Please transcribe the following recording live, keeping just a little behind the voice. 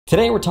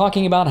Today we're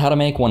talking about how to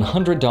make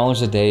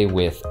 $100 a day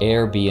with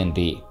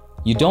Airbnb.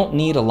 You don't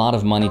need a lot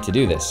of money to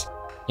do this.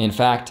 In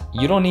fact,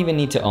 you don't even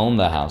need to own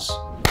the house.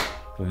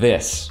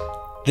 This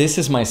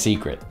is my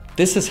secret.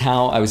 This is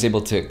how I was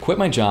able to quit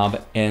my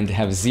job and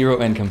have zero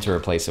income to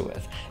replace it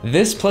with.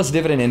 This plus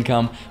dividend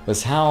income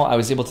was how I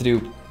was able to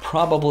do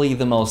probably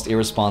the most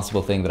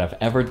irresponsible thing that I've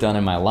ever done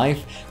in my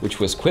life, which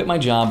was quit my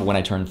job when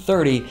I turned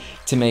 30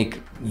 to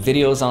make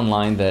videos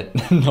online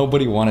that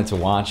nobody wanted to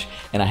watch.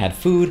 And I had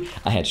food,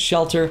 I had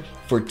shelter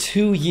for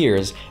 2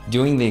 years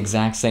doing the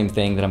exact same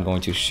thing that I'm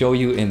going to show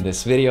you in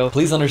this video.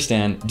 Please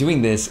understand,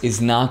 doing this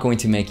is not going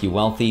to make you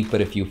wealthy,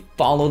 but if you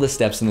follow the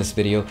steps in this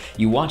video,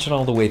 you watch it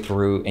all the way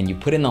through and you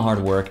put in the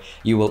hard work,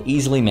 you will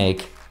easily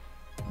make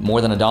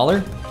more than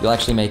 $1, you'll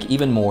actually make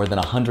even more than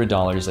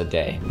 $100 a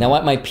day. Now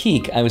at my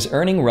peak, I was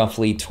earning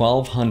roughly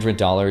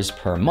 $1,200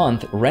 per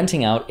month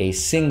renting out a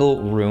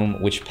single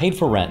room, which paid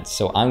for rent,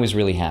 so I was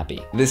really happy.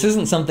 This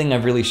isn't something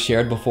I've really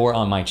shared before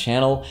on my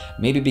channel,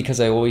 maybe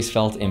because I always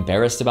felt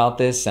embarrassed about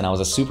this and I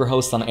was a super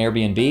host on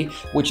Airbnb,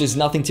 which is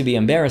nothing to be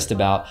embarrassed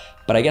about,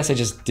 but I guess I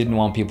just didn't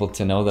want people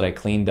to know that I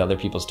cleaned other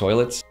people's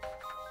toilets.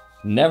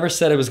 Never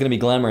said it was gonna be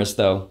glamorous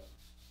though.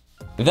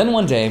 Then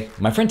one day,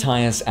 my friend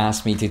Tyus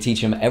asked me to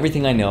teach him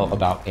everything I know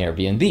about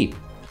Airbnb.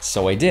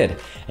 So I did,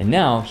 and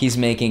now he's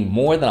making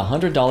more than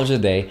 $100 a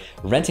day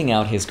renting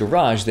out his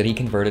garage that he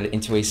converted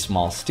into a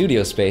small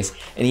studio space,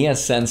 and he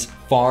has since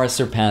far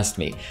surpassed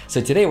me. So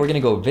today we're gonna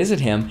go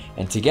visit him,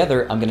 and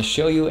together I'm gonna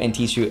show you and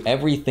teach you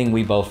everything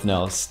we both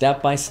know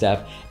step by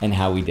step and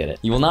how we did it.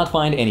 You will not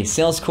find any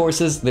sales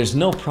courses, there's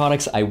no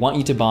products I want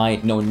you to buy,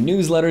 no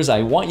newsletters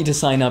I want you to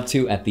sign up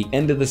to at the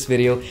end of this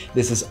video.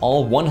 This is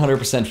all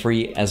 100%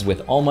 free as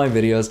with all my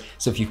videos,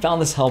 so if you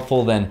found this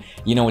helpful, then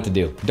you know what to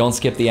do. Don't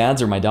skip the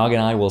ads or my dog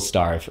and I will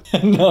starve.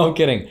 No, I'm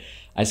kidding.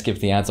 I skip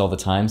the ads all the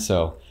time,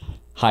 so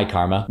hi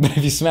karma. But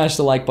if you smash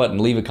the like button,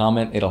 leave a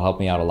comment, it'll help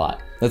me out a lot.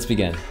 Let's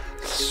begin.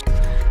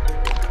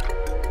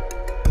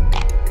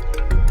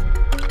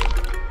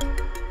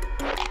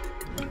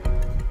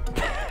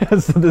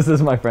 So this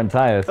is my friend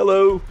Tyus.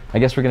 Hello. I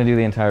guess we're gonna do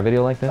the entire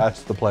video like this?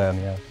 That's the plan,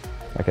 yeah.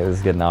 Okay, this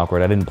is getting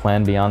awkward. I didn't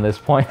plan beyond this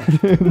point.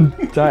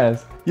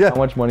 Tyus, yeah. How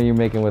much money are you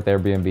making with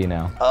Airbnb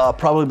now?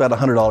 Probably about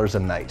 $100 a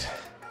night.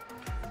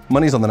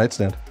 Money's on the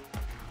nightstand.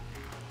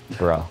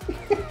 Bro.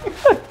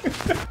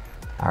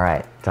 All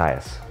right,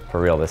 Tyus,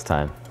 for real this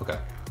time. Okay.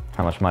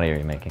 How much money are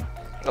you making?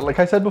 Like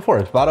I said before,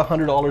 it's about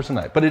 $100 a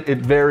night, but it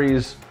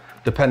varies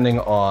depending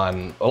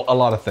on a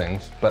lot of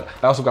things. But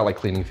I also got like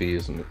cleaning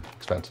fees and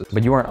expenses.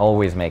 But you weren't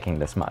always making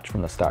this much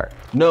from the start.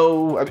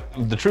 No, I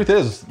mean, the truth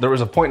is there was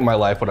a point in my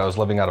life when I was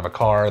living out of a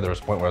car. There was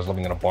a point where I was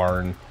living in a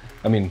barn.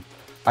 I mean,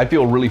 I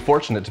feel really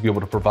fortunate to be able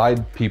to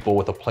provide people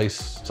with a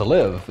place to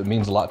live. It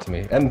means a lot to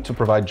me, and to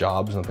provide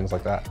jobs and things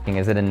like that.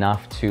 Is it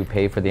enough to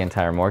pay for the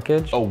entire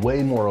mortgage? Oh,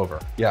 way moreover,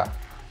 yeah.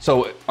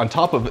 So on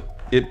top of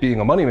it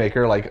being a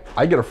moneymaker, like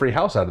I get a free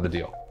house out of the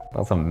deal.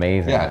 That's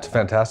amazing. Yeah, it's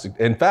fantastic.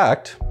 In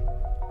fact,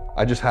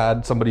 I just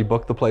had somebody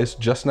book the place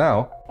just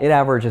now. It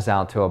averages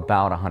out to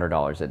about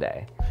 $100 a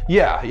day.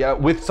 Yeah,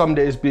 with some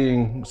days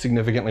being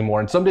significantly more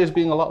and some days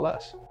being a lot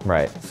less.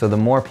 Right, so the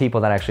more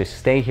people that actually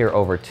stay here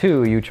over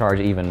 2, you charge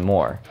even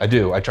more. I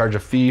do, I charge a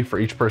fee for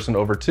each person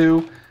over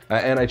 2,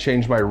 and I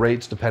change my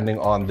rates depending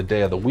on the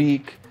day of the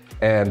week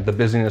and the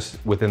busyness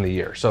within the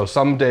year. So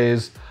some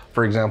days,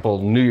 for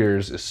example, New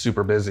Year's is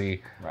super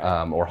busy,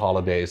 right. Or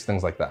holidays,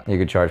 things like that. You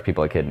could charge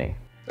people a kidney.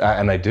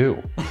 And I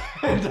do.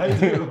 I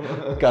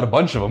do. Got a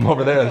bunch of them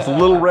over there. It's a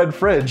little red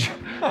fridge.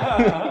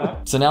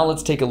 So now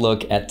let's take a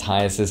look at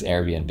Tyus's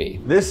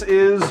Airbnb. This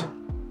is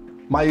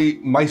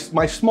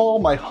my small,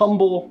 my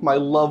humble, my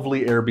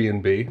lovely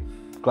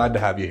Airbnb. Glad to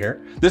have you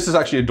here. This is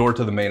actually a door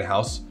to the main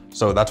house,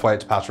 so that's why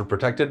it's password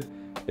protected.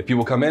 If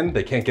people come in,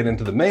 they can't get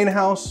into the main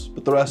house,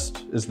 but the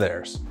rest is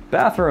theirs.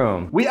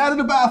 Bathroom. We added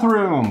a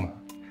bathroom.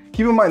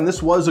 Keep in mind,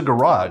 this was a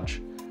garage,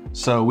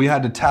 so we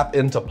had to tap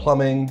into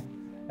plumbing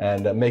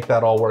and make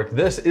that all work.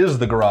 This is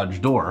the garage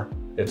door.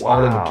 It's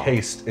all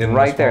encased in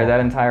right there,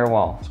 that entire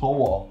wall. This whole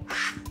wall,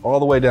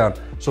 all the way down.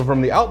 So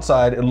from the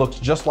outside, it looks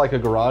just like a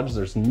garage.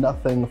 There's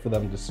nothing for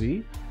them to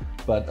see.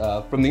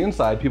 But from the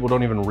inside, people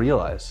don't even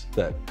realize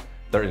that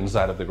they're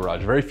inside of the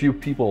garage. Very few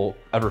people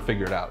ever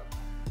figure it out.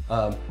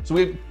 So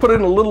we put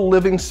in a little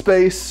living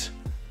space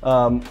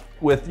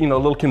with a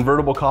little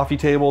convertible coffee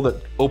table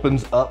that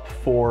opens up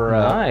for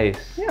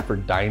nice. Yeah, for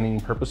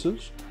dining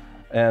purposes.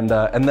 And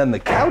then the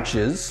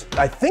couches,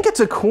 I think it's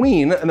a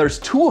queen, and there's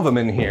 2 of them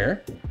in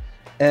here.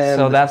 And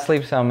so that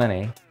sleeps how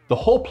many? The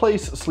whole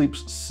place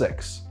sleeps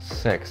 6.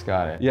 6,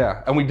 got it.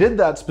 Yeah, and we did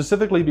that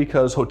specifically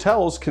because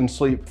hotels can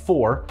sleep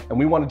 4, and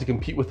we wanted to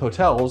compete with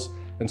hotels.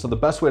 And so the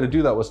best way to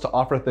do that was to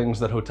offer things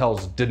that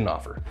hotels didn't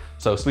offer.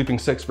 So sleeping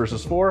 6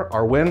 versus 4,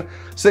 our win.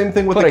 Same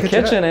thing with the kitchenette. Put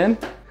a kitchen in.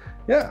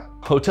 Yeah,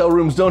 hotel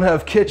rooms don't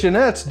have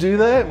kitchenettes, do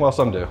they? Well,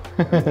 some do.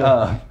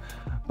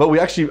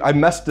 But I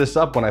messed this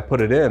up when I put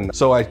it in.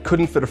 So I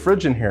couldn't fit a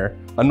fridge in here,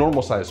 a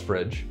normal size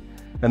fridge.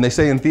 And they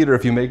say in theater,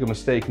 if you make a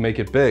mistake, make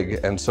it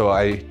big. And so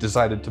I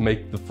decided to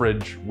make the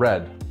fridge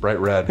red, bright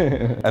red.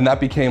 And that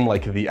became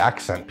like the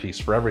accent piece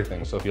for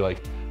everything. So if you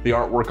like the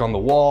artwork on the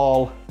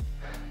wall,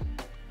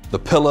 the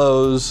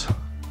pillows.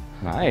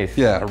 Nice.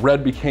 Yeah,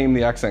 red became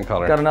the accent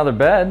color. Got another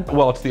bed.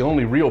 Well, it's the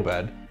only real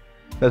bed.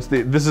 This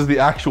is the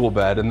actual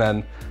bed. And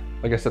then,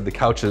 like I said, the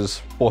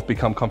couches both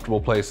become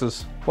comfortable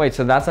places. Wait,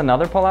 so that's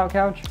another pull-out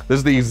couch? This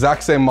is the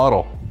exact same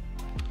model.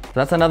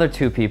 That's another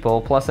 2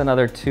 people, plus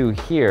another 2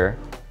 here.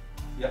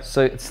 Yep.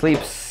 So it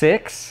sleeps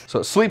 6? So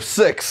it sleeps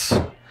 6.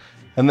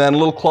 And then a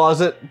little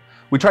closet.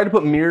 We tried to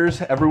put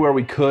mirrors everywhere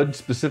we could,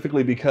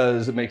 specifically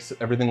because it makes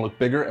everything look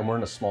bigger and we're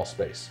in a small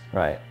space.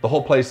 Right. The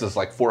whole place is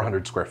like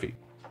 400 square feet.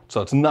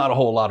 So it's not a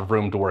whole lot of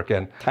room to work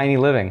in. Tiny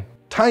living.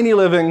 Tiny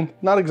living,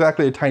 not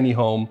exactly a tiny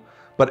home,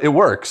 but it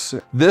works.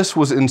 This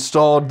was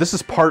installed, this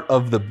is part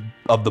of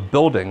the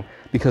building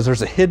because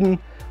there's a hidden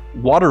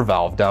water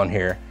valve down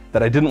here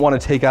that I didn't want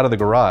to take out of the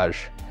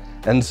garage.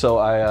 And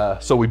so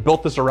so we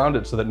built this around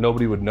it so that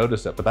nobody would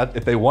notice it. But that,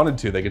 if they wanted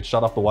to, they could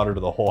shut off the water to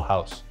the whole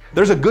house.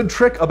 There's a good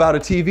trick about a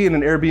TV in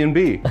an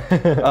Airbnb.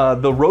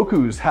 The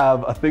Rokus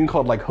have a thing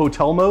called like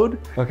hotel mode,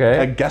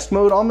 a guest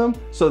mode on them.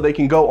 So they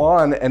can go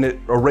on and it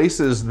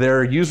erases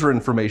their user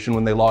information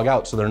when they log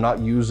out. So they're not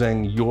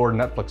using your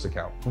Netflix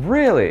account.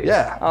 Really?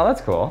 Yeah. Oh, that's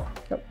cool.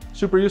 Yep.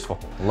 Super useful.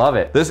 Love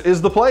it. This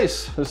is the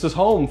place. This is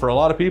home for a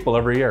lot of people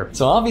every year.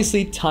 So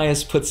obviously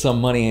Tyus put some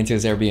money into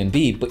his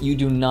Airbnb, but you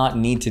do not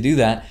need to do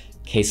that.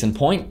 Case in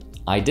point,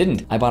 I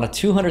didn't. I bought a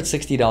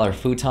 $260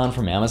 futon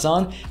from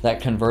Amazon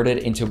that converted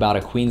into about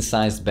a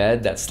queen-sized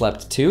bed that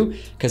slept 2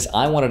 because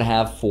I wanted to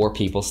have 4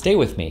 people stay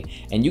with me.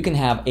 And you can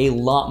have a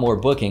lot more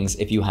bookings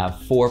if you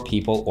have 4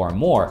 people or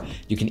more.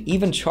 You can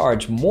even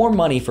charge more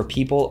money for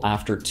people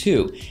after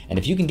 2. And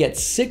if you can get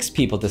 6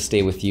 people to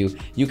stay with you,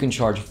 you can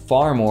charge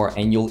far more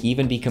and you'll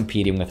even be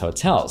competing with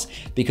hotels.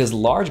 Because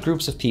large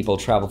groups of people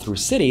travel through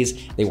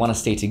cities, they want to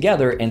stay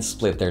together and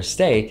split their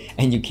stay,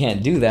 and you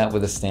can't do that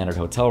with a standard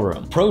hotel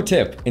room. Pro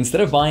tip,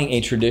 instead of buying a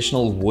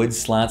traditional wood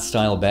slat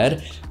style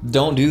bed,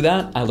 don't do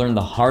that. I learned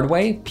the hard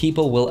way.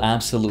 People will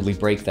absolutely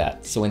break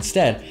that. So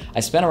instead,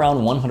 I spent around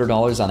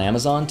 $100 on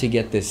Amazon to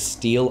get this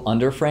steel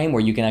underframe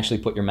where you can actually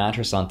put your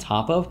mattress on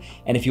top of.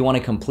 And if you want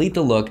to complete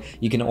the look,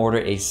 you can order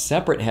a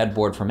separate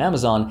headboard from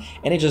Amazon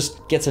and it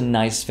just gets a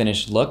nice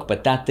finished look,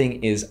 but that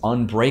thing is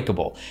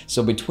unbreakable.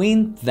 So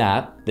between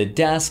that, the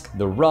desk,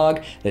 the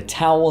rug, the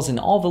towels, and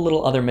all the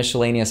little other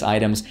miscellaneous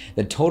items,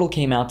 the total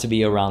came out to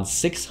be around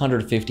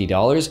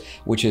 $650,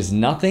 which is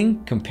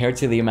nothing compared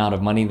to the amount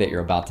of money that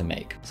you're about to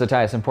make. So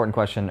Tyus, important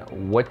question.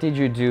 What did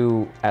you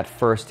do at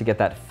first to get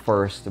that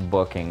first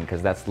booking?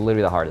 Because that's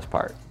literally the hardest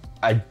part.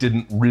 I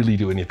didn't really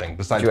do anything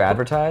besides— Did you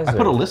advertise? I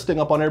put a listing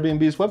up on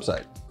Airbnb's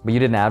website. But you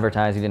didn't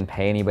advertise, you didn't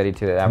pay anybody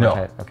to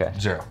advertise? No, okay.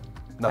 0.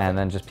 Nothing. And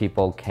then just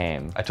people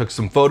came. I took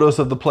some photos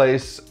of the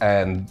place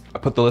and I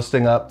put the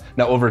listing up.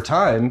 Now over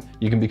time,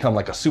 you can become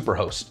like a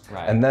superhost,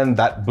 right, and then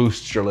that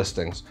boosts your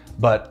listings.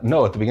 But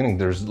no, at the beginning,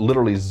 there's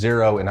literally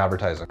 0 in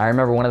advertising. I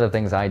remember one of the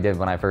things I did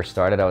when I first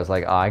started, I was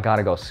like, oh, I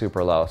gotta go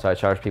super low. So I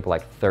charged people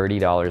like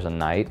 $30 a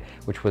night,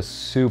 which was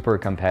super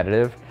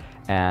competitive.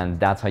 And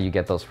that's how you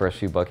get those first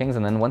few bookings.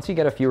 And then once you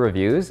get a few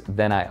reviews,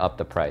 then I up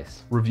the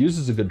price. Reviews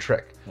is a good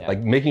trick. Yeah. Like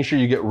making sure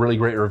you get really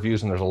great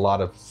reviews, and there's a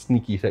lot of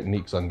sneaky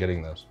techniques on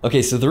getting those.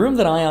 Okay, so the room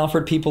that I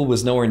offered people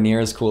was nowhere near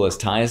as cool as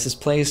Tyus's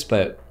place,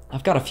 but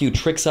I've got a few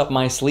tricks up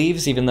my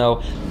sleeves, even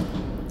though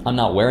I'm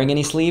not wearing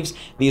any sleeves.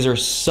 These are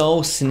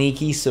so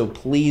sneaky, so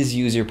please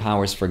use your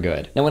powers for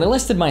good. Now, when I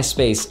listed my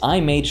space, I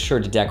made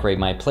sure to decorate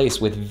my place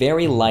with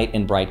very light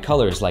and bright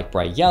colors like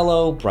bright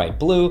yellow, bright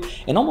blue,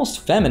 and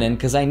almost feminine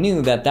because I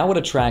knew that that would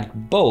attract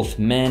both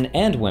men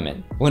and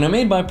women. When I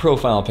made my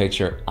profile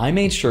picture, I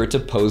made sure to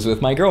pose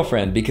with my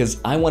girlfriend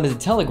because I wanted to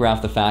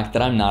telegraph the fact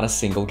that I'm not a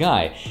single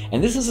guy.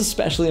 And this is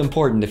especially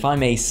important if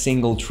I'm a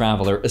single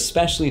traveler,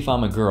 especially if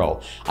I'm a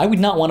girl. I would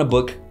not want to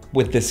book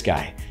with this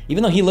guy.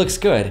 Even though he looks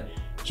good,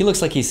 he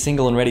looks like he's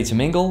single and ready to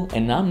mingle,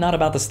 and I'm not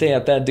about to stay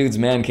at that dude's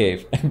man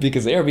cave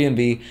because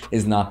Airbnb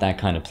is not that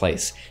kind of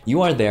place.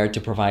 You are there to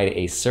provide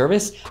a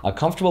service, a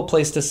comfortable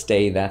place to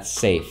stay that's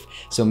safe.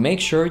 So make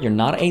sure you're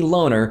not a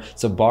loner,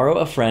 so borrow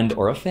a friend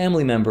or a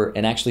family member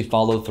and actually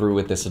follow through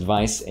with this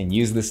advice and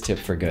use this tip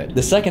for good.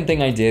 The second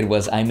thing I did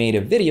was I made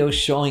a video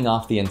showing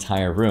off the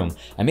entire room.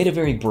 I made it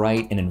very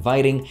bright and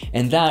inviting,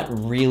 and that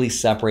really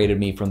separated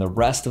me from the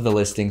rest of the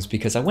listings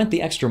because I went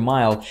the extra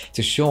mile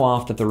to show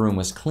off that the room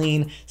was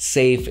clean,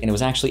 safe, and it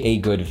was actually a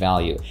good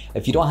value.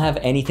 If you don't have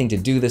anything to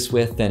do this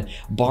with, then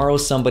borrow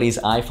somebody's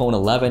iPhone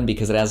 11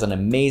 because it has an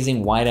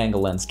amazing wide-angle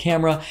lens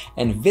camera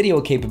and video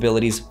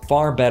capabilities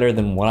far better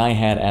than what I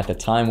had at the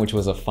time, which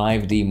was a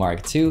 5D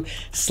Mark II.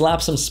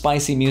 Slap some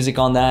spicy music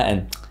on that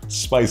and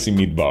spicy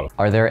meatball.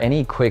 Are there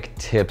any quick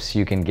tips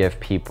you can give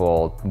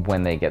people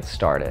when they get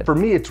started? For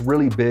me, it's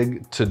really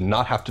big to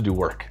not have to do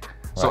work.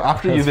 So right.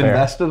 after you've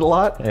invested a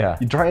lot, yeah,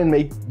 you try and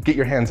get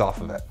your hands off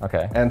of it.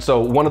 Okay. And so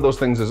one of those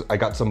things is I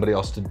got somebody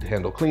else to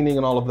handle cleaning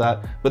and all of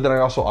that, but then I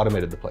also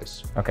automated the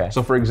place. Okay.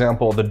 So for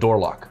example, the door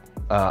lock.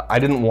 I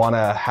didn't want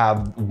to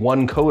have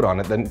one code on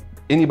it, then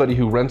anybody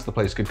who rents the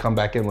place could come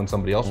back in when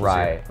somebody else was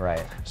here.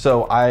 Right.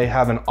 So I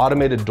have an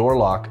automated door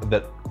lock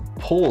that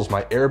pulls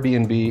my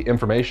Airbnb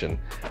information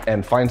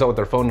and finds out what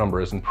their phone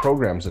number is and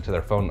programs it to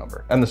their phone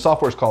number. And the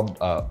software is called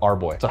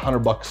Arboy. It's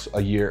 $100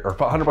 a year, or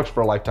 $100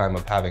 for a lifetime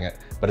of having it,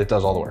 but it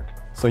does all the work.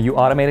 So you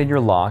automated your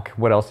lock.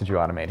 What else did you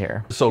automate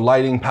here? So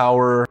lighting,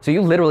 power. So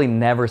you literally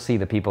never see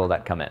the people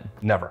that come in?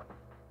 Never.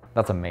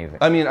 That's amazing.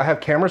 I mean, I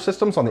have camera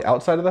systems on the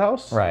outside of the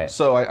house. Right.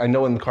 So I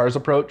know when the cars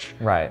approach.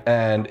 Right.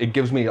 And it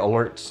gives me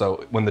alerts.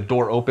 So when the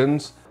door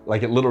opens,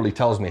 like it literally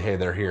tells me, hey,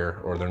 they're here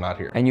or they're not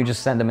here. And you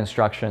just send them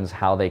instructions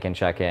how they can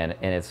check in,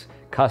 and it's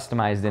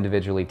customized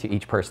individually to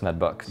each person that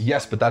books.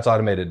 Yes, but that's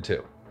automated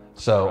too.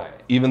 So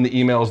even the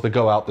emails that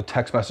go out, the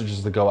text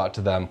messages that go out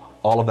to them,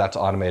 all of that's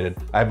automated.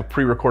 I have a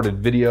pre-recorded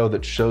video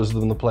that shows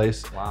them the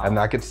place, and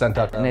that gets sent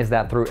out. And is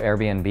that through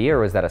Airbnb,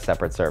 or is that a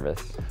separate service?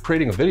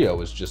 Creating a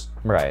video is just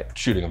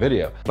shooting a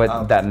video.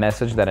 But that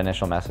message, that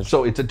initial message?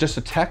 So it's just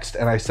a text,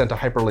 and I sent a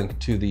hyperlink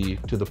to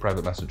the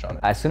private message on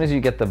it. As soon as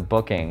you get the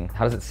booking,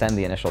 how does it send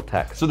the initial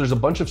text? So there's a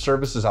bunch of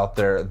services out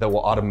there that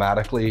will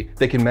automatically,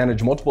 they can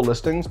manage multiple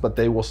listings, but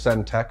they will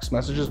send text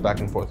messages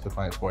back and forth to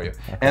clients for you.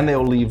 And they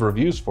will leave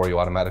reviews for you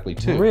automatically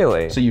too.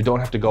 Really? So you don't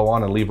have to go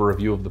on and leave a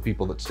review of the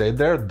people that stayed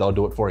there, they'll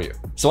do it for you.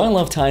 So I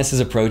love Tyus's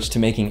approach to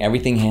making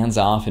everything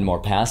hands-off and more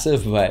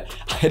passive, but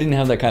I didn't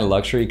have that kind of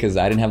luxury because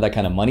I didn't have that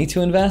kind of money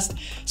to invest.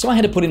 So I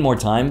had to put in more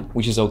time,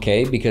 which is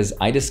okay because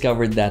I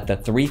discovered that the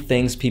 3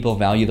 things people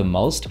value the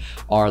most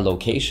are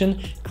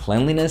location,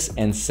 cleanliness,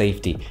 and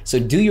safety. So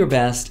do your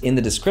best in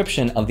the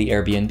description of the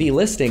Airbnb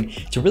listing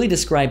to really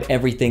describe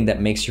everything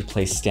that makes your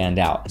place stand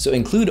out. So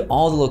include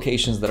all the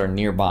locations that are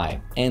nearby,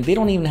 and they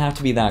don't even have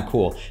to be that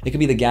cool. It could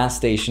be the gas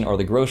station or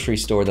the grocery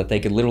store that they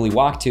could literally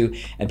walk to,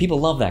 and people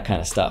love that kind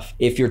of stuff.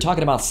 If you're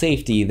talking about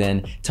safety,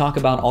 then talk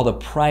about all the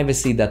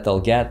privacy that they'll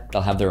get.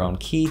 They'll have their own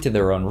key to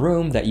their own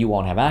room that you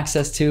won't have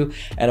access to.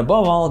 And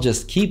above all,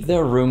 just keep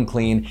their room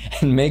clean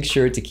and make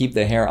sure to keep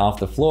the hair off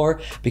the floor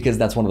because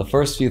that's one of the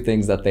first few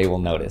things that they will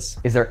notice.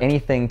 Is there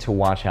anything to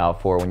watch out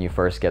for when you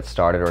first get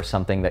started or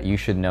something that you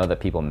should know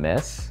that people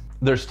miss?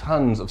 There's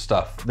tons of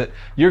stuff that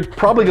you're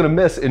probably gonna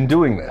miss in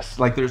doing this.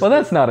 Like Well,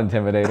 that's not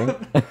intimidating.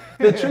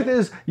 The truth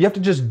is, you have to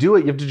just do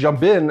it. You have to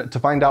jump in to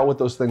find out what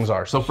those things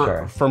are. So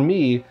for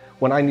me,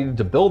 when I needed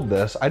to build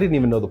this, I didn't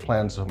even know the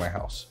plans of my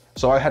house.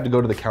 So I had to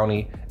go to the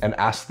county and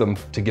ask them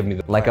to give me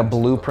the Like plans. a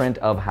blueprint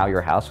of how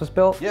your house was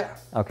built? Yeah.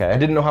 Okay. I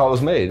didn't know how it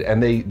was made,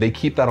 and they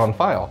keep that on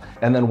file.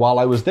 And then while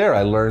I was there,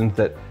 I learned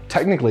that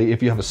technically,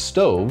 if you have a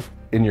stove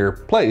in your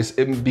place,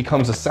 it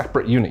becomes a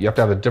separate unit. You have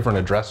to have a different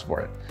address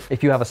for it.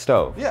 If you have a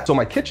stove? Yeah. So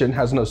my kitchen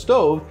has no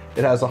stove,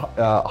 it has a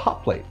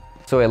hot plate.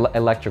 So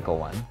electrical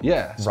one?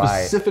 Yeah,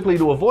 specifically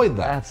to avoid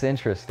that. That's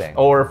interesting.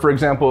 Or for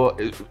example,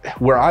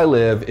 where I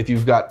live, if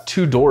you've got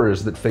 2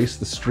 doors that face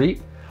the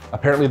street,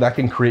 apparently that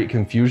can create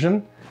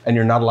confusion and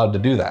you're not allowed to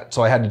do that.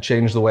 So I had to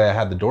change the way I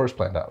had the doors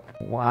planned out.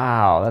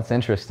 Wow, that's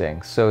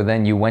interesting. So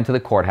then you went to the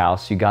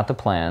courthouse, you got the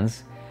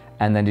plans,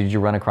 and then did you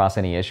run across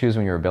any issues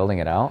when you were building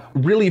it out?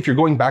 Really, if you're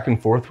going back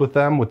and forth with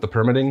them with the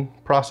permitting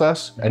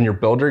process and your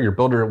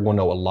builder will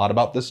know a lot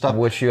about this stuff.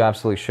 Which you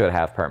absolutely should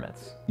have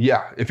permits.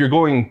 Yeah, if you're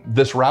going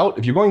this route,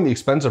 if you're going the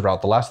expensive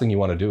route, the last thing you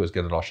want to do is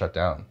get it all shut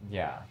down.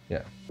 Yeah.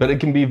 Yeah, but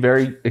it can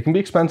be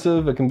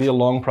expensive, it can be a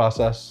long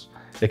process,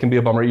 it can be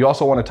a bummer. You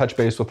also want to touch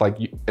base with like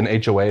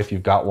an HOA if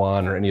you've got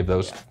one or any of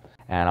those.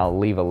 And I'll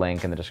leave a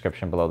link in the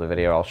description below the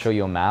video. I'll show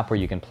you a map where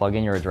you can plug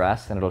in your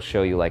address and it'll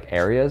show you like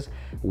areas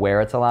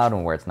where it's allowed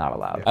and where it's not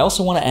allowed. I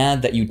also want to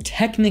add that you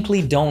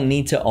technically don't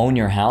need to own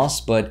your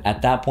house, but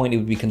at that point it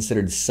would be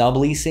considered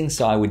subleasing,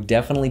 so I would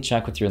definitely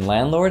check with your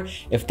landlord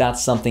if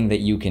that's something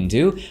that you can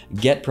do.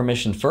 Get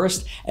permission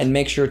first and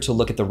make sure to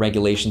look at the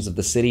regulations of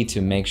the city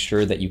to make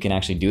sure that you can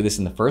actually do this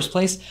in the first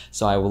place.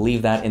 So I will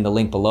leave that in the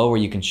link below where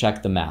you can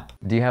check the map.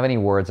 Do you have any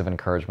words of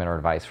encouragement or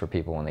advice for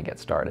people when they get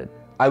started?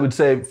 I would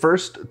say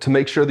first, to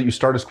make sure that you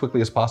start as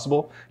quickly as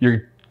possible.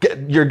 You're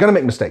gonna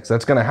make mistakes,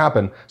 that's gonna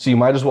happen. So you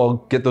might as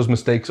well get those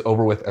mistakes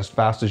over with as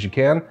fast as you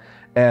can.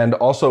 And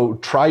also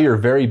try your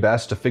very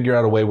best to figure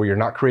out a way where you're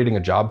not creating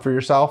a job for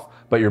yourself,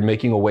 but you're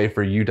making a way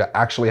for you to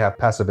actually have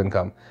passive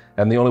income.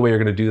 And the only way you're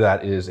gonna do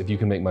that is if you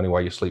can make money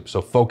while you sleep.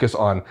 So focus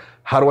on,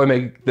 how do I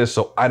make this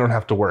so I don't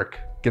have to work?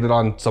 Get it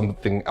on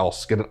something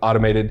else, get it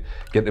automated,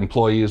 get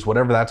employees,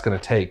 whatever that's gonna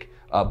take.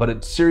 But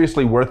it's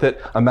seriously worth it.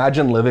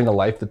 Imagine living a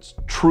life that's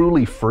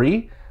truly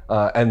free,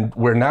 and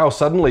where now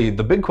suddenly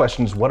the big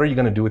question is, what are you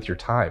gonna do with your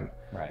time?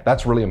 Right.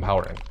 That's really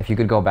empowering. If you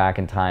could go back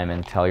in time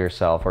and tell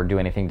yourself or do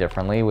anything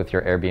differently with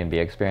your Airbnb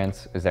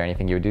experience, is there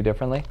anything you would do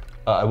differently?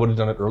 I would have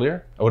done it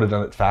earlier. I would have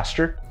done it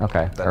faster.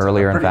 Okay,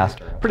 earlier and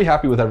faster. Pretty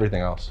happy with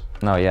everything else.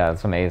 No, yeah,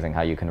 it's amazing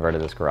how you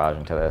converted this garage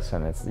into this,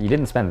 and you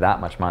didn't spend that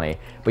much money,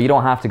 but you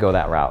don't have to go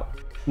that route.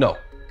 No.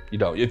 You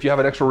don't. If you have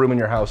an extra room in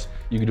your house,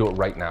 you can do it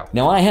right now.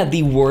 Now I had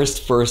the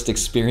worst first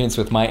experience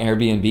with my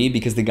Airbnb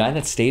because the guy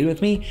that stayed with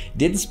me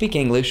didn't speak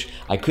English,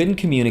 I couldn't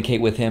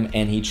communicate with him,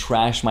 and he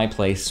trashed my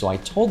place. So I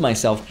told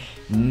myself,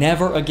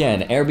 never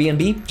again.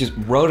 Airbnb, just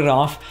wrote it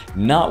off,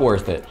 not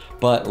worth it.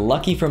 But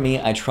lucky for me,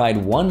 I tried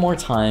one more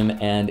time,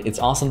 and it's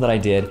awesome that I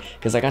did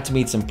because I got to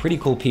meet some pretty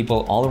cool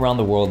people all around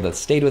the world that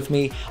stayed with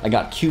me. I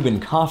got Cuban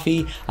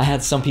coffee, I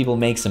had some people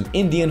make some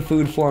Indian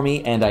food for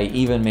me, and I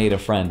even made a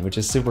friend, which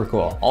is super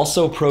cool.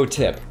 Also, pro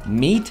tip,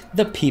 meet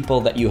the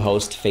people that you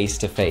host face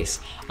to face.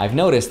 I've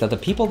noticed that the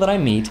people that I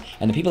meet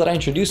and the people that I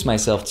introduce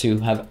myself to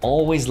have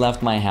always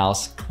left my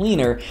house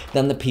cleaner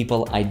than the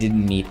people I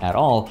didn't meet at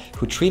all,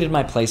 who treated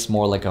my place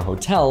more like a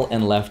hotel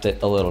and left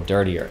it a little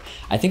dirtier.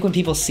 I think when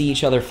people see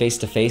each other face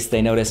to face,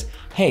 they notice,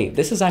 hey,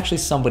 this is actually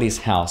somebody's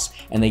house,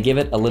 and they give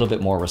it a little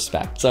bit more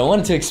respect. So I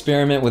wanted to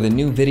experiment with a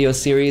new video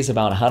series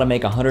about how to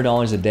make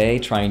 $100 a day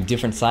trying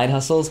different side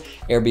hustles.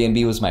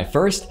 Airbnb was my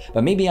first,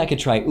 but maybe I could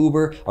try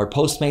Uber or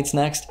Postmates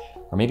next,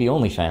 or maybe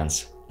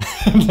OnlyFans.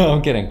 No,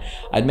 I'm kidding.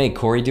 I'd make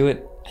Corey do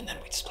it, and then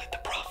we'd split the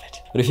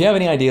profit. But if you have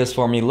any ideas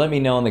for me, let me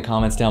know in the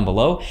comments down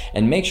below,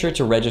 and make sure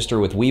to register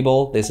with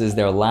Webull. This is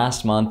their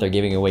last month. They're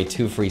giving away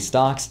 2 free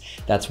stocks.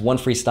 That's 1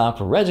 free stock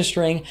for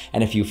registering,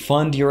 and if you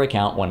fund your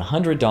account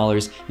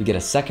 $100, you get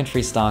a second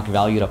free stock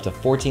valued up to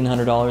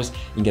 $1,400.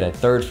 You get a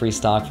third free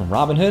stock from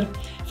Robinhood.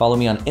 Follow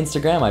me on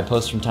Instagram, I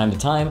post from time to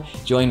time.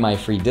 Join my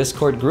free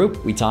Discord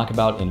group, we talk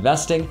about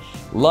investing.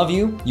 Love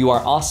you, you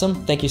are awesome.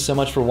 Thank you so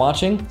much for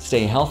watching.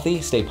 Stay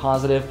healthy, stay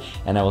positive,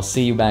 and I will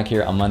see you back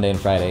here on Monday and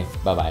Friday.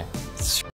 Bye-bye.